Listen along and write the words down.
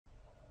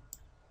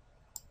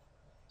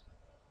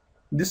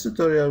In this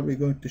tutorial, we're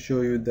going to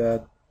show you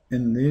that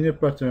in linear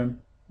pattern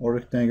or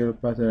rectangular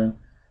pattern,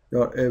 you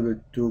are able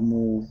to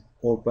move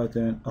or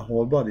pattern a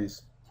whole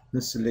bodies.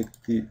 Let's select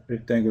the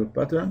rectangular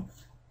pattern,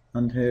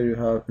 and here you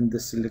have in the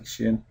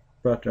selection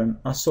pattern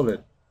a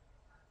solid.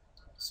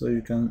 So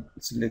you can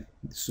select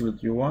the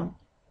solid you want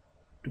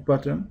to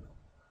pattern,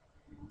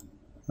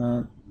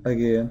 and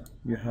again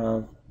you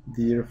have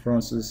the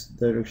references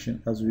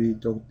direction as we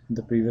talked in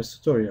the previous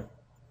tutorial.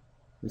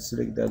 Let's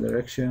select that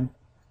direction,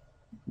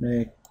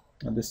 make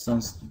a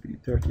distance to be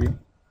 30.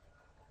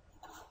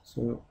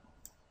 So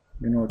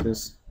you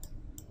notice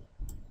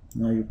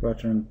now you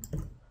pattern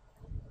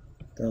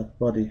that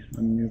body,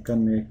 and you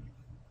can make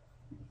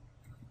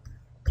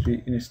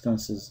 3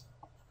 instances,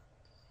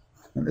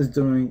 and it's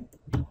doing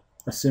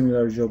a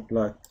similar job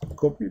like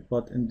copy,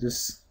 but in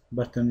this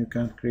pattern you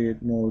can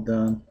create more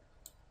than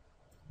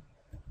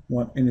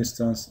one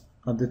instance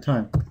at the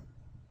time.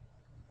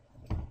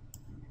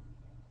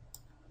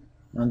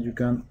 And you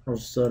can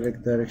also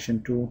select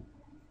direction to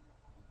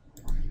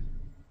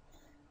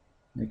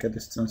make a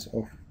distance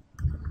of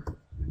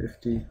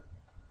 50.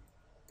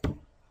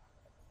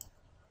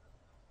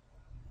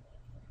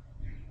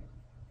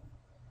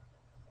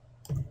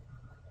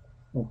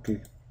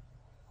 Okay,